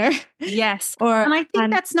 Yes. And I think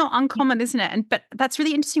that's not uncommon, isn't it? But that's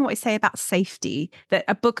really interesting what you say about safety, that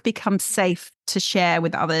a book becomes safe to share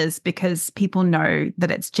with others because people know that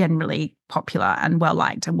it's generally popular and well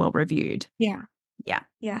liked and well reviewed. Yeah. Yeah.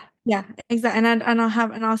 Yeah. Yeah. Exactly.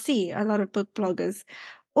 And I'll see a lot of book bloggers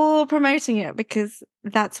all promoting it because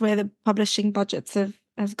that's where the publishing budgets have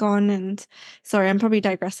gone. And sorry, I'm probably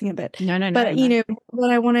digressing a bit. No. But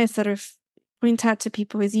what I want to sort of point out to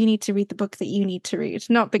people is you need to read the book that you need to read,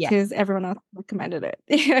 not because everyone else recommended it.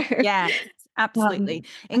 Yeah, absolutely.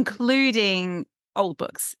 Including old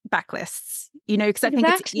books, backlists, because I think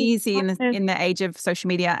it's easy in the age of social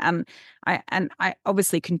media. And I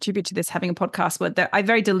obviously contribute to this having a podcast where I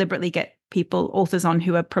very deliberately get authors on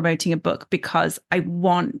who are promoting a book because I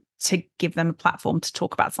want to give them a platform to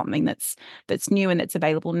talk about something that's new and that's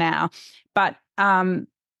available now. But of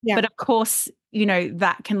course,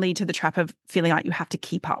 that can lead to the trap of feeling like you have to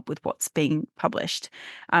keep up with what's being published,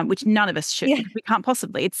 which none of us should. Yeah. We can't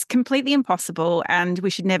possibly. It's completely impossible, and we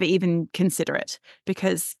should never even consider it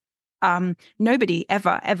because nobody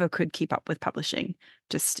ever could keep up with publishing.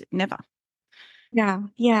 Just never. Yeah,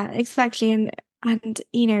 exactly. And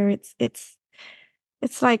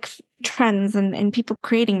it's like trends and people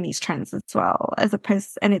creating these trends as well,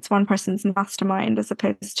 and it's one person's mastermind as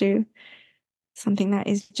opposed to something that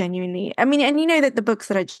is genuinely, I mean, and you know that the books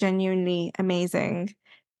that are genuinely amazing,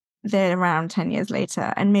 they're around 10 years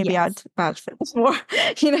later, and maybe Yes. I'd vouch for this more,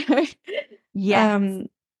 you know. Yes.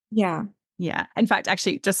 Yeah. Yeah. In fact,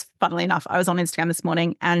 actually, just funnily enough, I was on Instagram this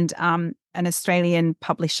morning, and an Australian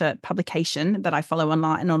publication that I follow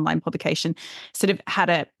online, an online publication, sort of had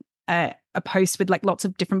a post with like lots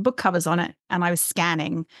of different book covers on it. And I was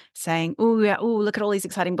scanning saying, oh, yeah, oh, look at all these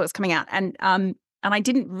exciting books coming out. And I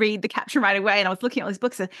didn't read the caption right away. And I was looking at all these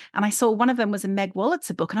books, and I saw one of them was a Meg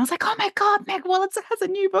Wolitzer book. And I was like, oh my God, Meg Wolitzer has a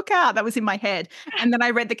new book out. That was in my head. And then I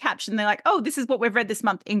read the caption. They're like, oh, this is what we've read this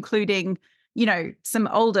month, including, you know, some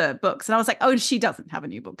older books. And I was like, oh, she doesn't have a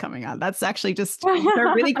new book coming out. That's actually just,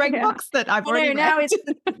 they're really great Yeah. books that I've I already know, now read.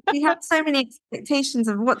 we have so many expectations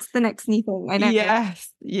of what's the next new thing. I know. Yes.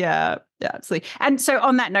 Yeah, absolutely. And so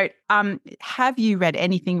on that note, have you read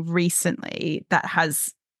anything recently that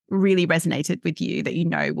has really resonated with you that you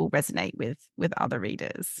know will resonate with other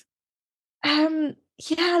readers?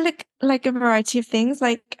 Yeah, like a variety of things.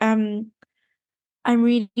 Like I'm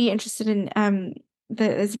really interested in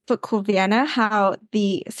there's a book called Vienna, How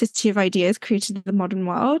the City of Ideas Created the Modern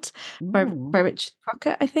World Ooh. by Richard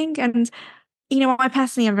Crockett, I think. And you know, I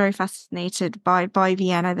personally am very fascinated by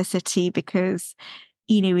Vienna, the city, because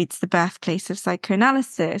you know, it's the birthplace of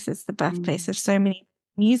psychoanalysis, it's the birthplace Mm. of so many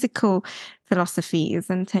musical philosophies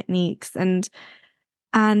and techniques, and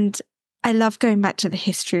I love going back to the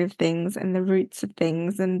history of things and the roots of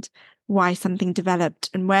things and why something developed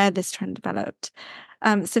and where this trend developed.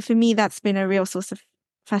 So for me, that's been a real source of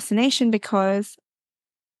fascination, because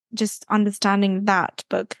just understanding that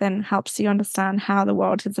book then helps you understand how the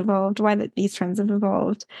world has evolved, why these trends have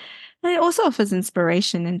evolved. And it also offers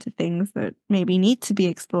inspiration into things that maybe need to be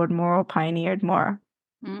explored more or pioneered more,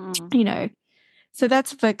 Mm. you know. So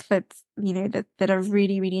that's a book that's, you know, that I've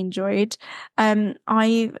really, really enjoyed. There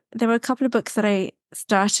were a couple of books that I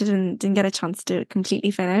started and didn't get a chance to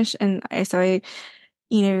completely finish. And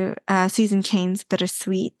you know, Susan Cain's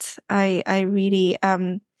Bittersweet. I really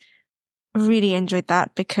really enjoyed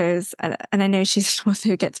that, because and I know she's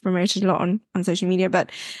also gets promoted a lot on social media, but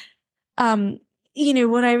um, you know,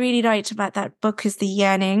 what I really liked about that book is the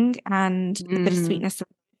yearning and the Mm. bittersweetness of,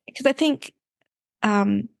 because I think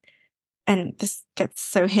um and this gets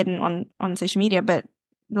so hidden on social media, but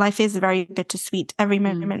life is very bittersweet. Every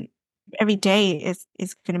Mm. moment, every day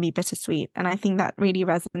is going to be bittersweet, and I think that really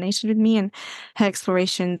resonated with me, and her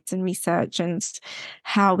explorations and research and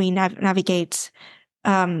how we navigate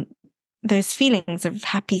um, those feelings of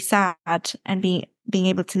happy, sad, and being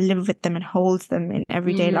able to live with them and hold them in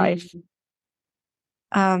everyday life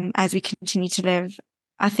Mm. as we continue to live.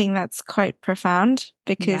 I think that's quite profound,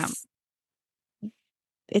 Yeah. because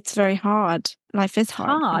it's very hard. Life is It's hard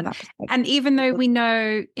from hard. that perspective. And even though we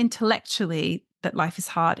know intellectually that life is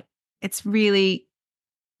hard, it's really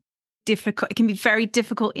difficult. It can be very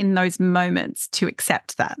difficult in those moments to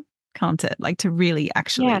accept that, can't it? Like to really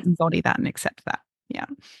actually Yes. embody that and accept that. Yeah.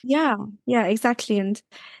 Yeah. Yeah, exactly. And,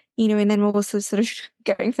 you know, and then we're also sort of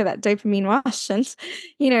going for that dopamine rush, and,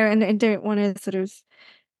 you know, and don't want to sort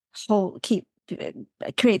of keep,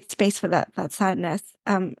 create space for that sadness,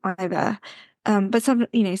 either. But some,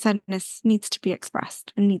 you know, sadness needs to be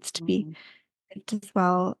expressed and needs to be Mm. lived as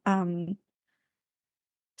well.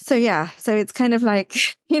 So yeah, so it's kind of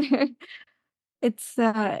like, you know,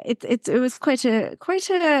 it was quite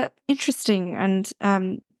a interesting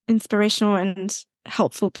and inspirational and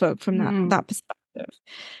helpful book from Mm. that perspective.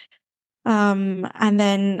 And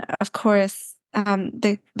then of course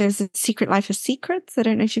there's a Secret Life of Secrets. I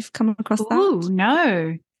don't know if you've come across Ooh, that.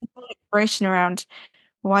 no. Exploration around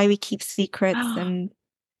why we keep secrets, and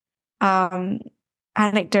um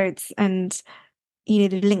anecdotes, and you know,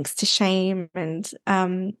 the links to shame, and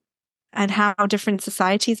how different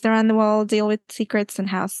societies around the world deal with secrets, and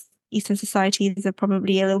how Eastern societies are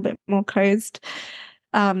probably a little bit more closed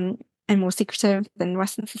um, and more secretive than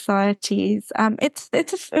Western societies.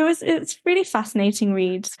 It's really fascinating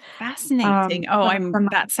read. Fascinating. Oh, Some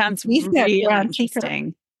that sounds research really around secrets.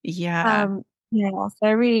 interesting. Yeah. Um, yeah, so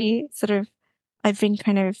I really sort of I've been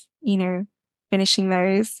kind of, you know, finishing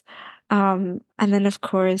those, and then of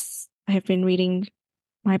course I have been reading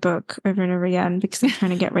my book over and over again, because I'm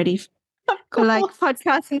trying to get ready Of for like course.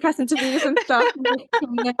 podcasts and press interviews and stuff,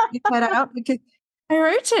 and get that out, because I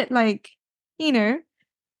wrote it like, you know,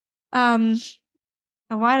 um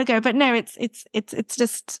a while ago. But no, it's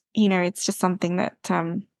just, you know, it's just something that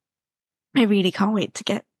I really can't wait to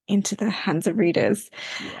get into the hands of readers,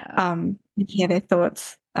 Yeah. and hear their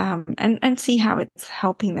thoughts, and see how it's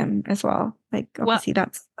helping them as well. Like Well, obviously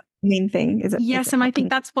that's the main thing, is yes, it and I think helping.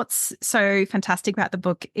 that's what's so fantastic about the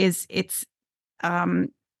book is it's um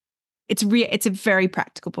it's a very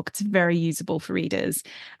practical book. It's very usable for readers.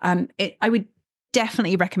 I would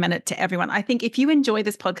definitely recommend it to everyone. I think if you enjoy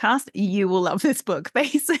this podcast, you will love this book,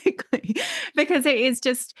 basically, because it is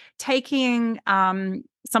just taking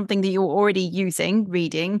something that you're already using,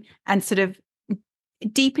 reading, and sort of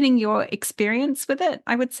deepening your experience with it,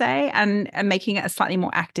 I would say, and making it a slightly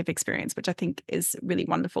more active experience, which I think is really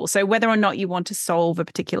wonderful. So whether or not you want to solve a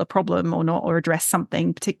particular problem or not, or address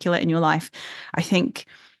something particular in your life, I think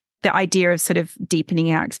the idea of sort of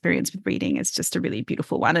deepening our experience with reading is just a really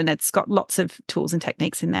beautiful one. And it's got lots of tools and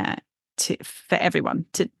techniques in there for everyone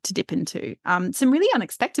to dip into. Some really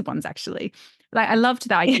unexpected ones, actually. Like I loved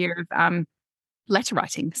the idea of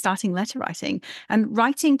starting letter writing and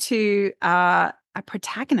writing to a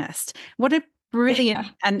protagonist. What a brilliant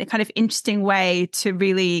and kind of interesting way to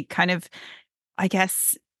really kind of, I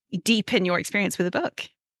guess, deepen your experience with a book.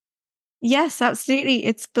 Yes, absolutely.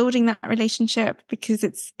 It's building that relationship, because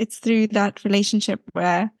it's through that relationship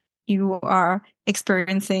where you are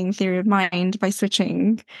experiencing theory of mind by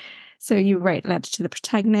switching. So you write a letter to the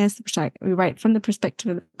protagonist, we write from the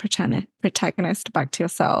perspective of the protagonist back to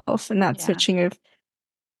yourself, and that switching of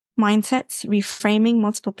mindsets, reframing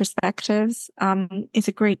multiple perspectives, is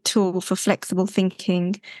a great tool for flexible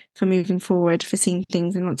thinking, for moving forward, for seeing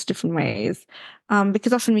things in lots of different ways.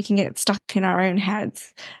 Because often we can get stuck in our own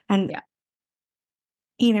heads, and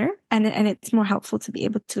and it's more helpful to be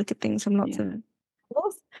able to look at things from lots of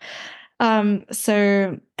angles.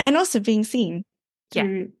 So, and also being seen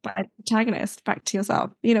through by the protagonist back to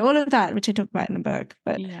yourself, all of that, which I talk about in the book.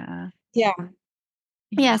 But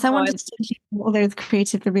yes, I wanted to teach all those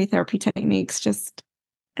creative bibliotherapy techniques just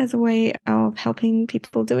as a way of helping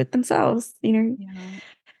people do it themselves,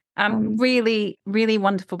 Really, really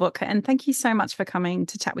wonderful book. And thank you so much for coming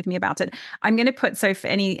to chat with me about it. I'm going to put, so for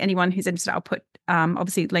anyone who's interested, I'll put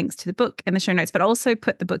obviously links to the book in the show notes, but also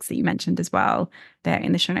put the books that you mentioned as well there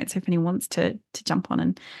in the show notes. So if anyone wants to jump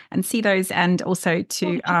on and see those, and also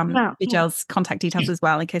to Bijal's contact details as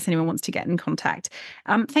well, in case anyone wants to get in contact.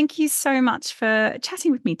 Thank you so much for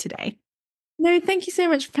chatting with me today. No, thank you so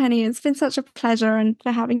much, Penny. It's been such a pleasure, and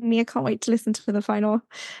for having me. I can't wait to listen to the final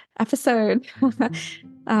episode.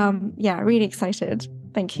 Really excited.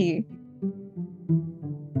 Thank you.